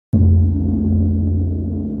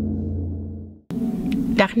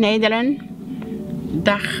Dag Nederland,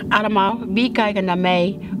 dag allemaal. Wie kijken naar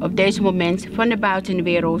mij op deze moment van de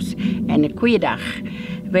buitenwereld. En een goede dag.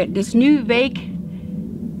 Het is nu week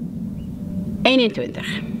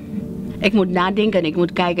 21. Ik moet nadenken, ik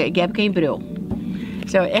moet kijken, ik heb geen bril.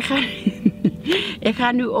 Zo, ik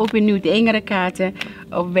ga nu opnieuw de engere kaarten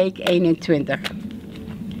op week 21.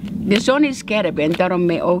 De zon is scherp en daarom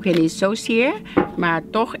mijn ogen niet zozeer. Maar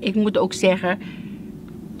toch, ik moet ook zeggen,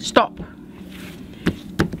 stop.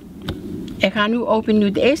 Ik ga nu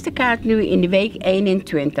opnieuw de eerste kaart nu in de week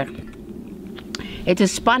 21. Het is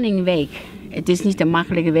een spanning week. Het is niet een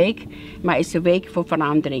makkelijke week, maar het is een week voor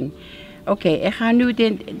verandering. Oké, ik ga nu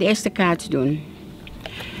de eerste kaart doen.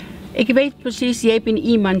 Ik weet precies, jij bent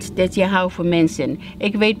iemand dat je houdt van mensen.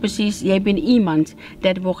 Ik weet precies, jij bent iemand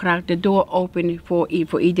dat wil graag de deur openen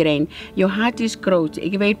voor iedereen. Je hart is groot.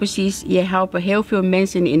 Ik weet precies, je helpt heel veel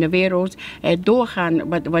mensen in de wereld doorgaan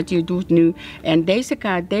wat je doet nu. En deze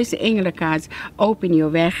kaart, deze engelenkaart, open je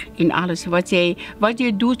weg in alles wat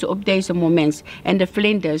je doet op deze moment. En de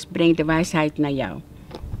vlinders brengt de wijsheid naar jou.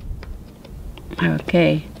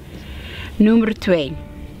 Oké. Nummer 2.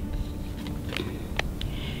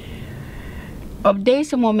 Op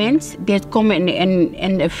deze moment, dit komt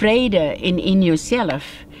in vrede in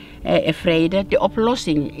jezelf. Vrede, de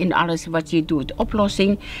oplossing in alles wat je doet.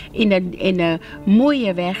 Oplossing in een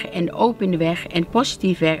mooie weg, en open weg, en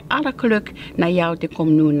positieve weg. Alle geluk naar jou, die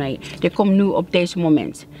komt nu op deze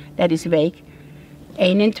moment. Dat is week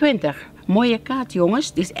 21. Mooie kaart,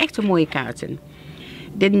 jongens. Dit is echt een mooie kaart.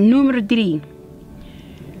 De nummer 3.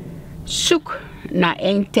 Zoek naar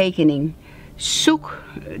één tekening. Zoek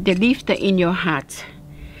de liefde in je hart.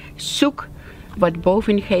 Zoek wat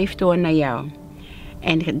boven geeft door naar jou.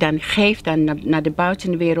 En dan geef dan naar de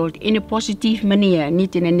buitenwereld in een positieve manier,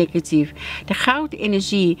 niet in een negatief. De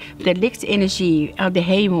goudenergie, de lichtenergie uit de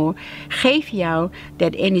hemel, geeft jou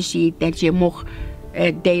dat energie dat je mag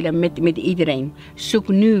delen met iedereen. Zoek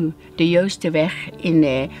nu de juiste weg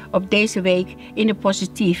op deze week in het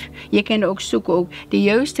positief. Je kan ook zoeken de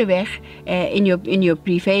juiste weg in je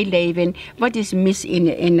privéleven. Wat is mis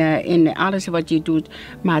in alles wat je doet.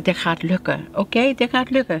 Maar dat gaat lukken. Oké? Dat gaat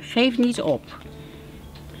lukken. Geef niet op.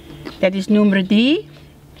 Dat is nummer 3.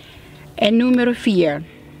 En nummer 4.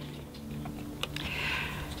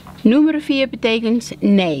 Nummer 4 betekent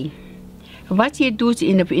nee. Wat je doet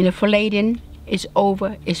in het verleden is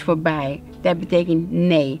over, is voorbij. Dat betekent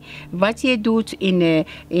nee. Wat je doet in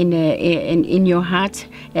je hart,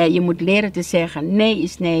 je moet leren te zeggen nee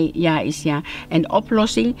is nee, ja is ja. En de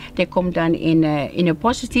oplossing, dat komt dan in een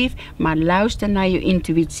positief, maar luister naar je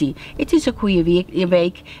intuïtie. Het is een goede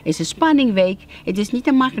week, het is een spanning week, het is niet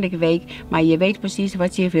een makkelijke week, maar je weet precies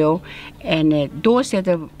wat je wil. En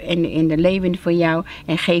doorzetten in het leven van jou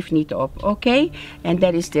en geef niet op, oké? En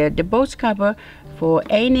dat is de boodschappen voor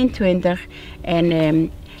 21.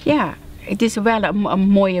 En ja, het is wel een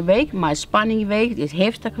mooie week, maar een spanning week, het is een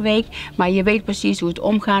heftige week. Maar je weet precies hoe het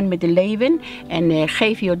omgaan met het leven en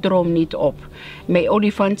geef je droom niet op. Mijn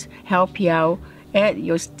olifant helpt jou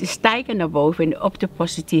je te stijgen naar boven op de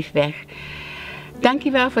positieve weg.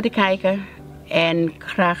 Dankjewel voor het kijken en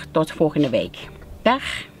graag tot volgende week.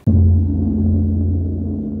 Dag!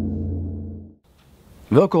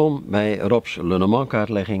 Welkom bij Rob's Lenormand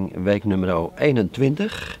kaartlegging, week nummer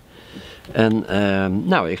 21. En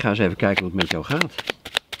nou, ik ga eens even kijken hoe het met jou gaat.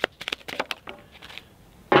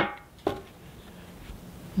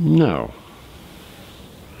 Nou,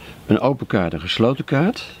 een open kaart, een gesloten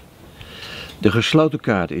kaart. De gesloten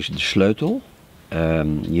kaart is de sleutel.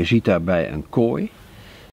 Je ziet daarbij een kooi.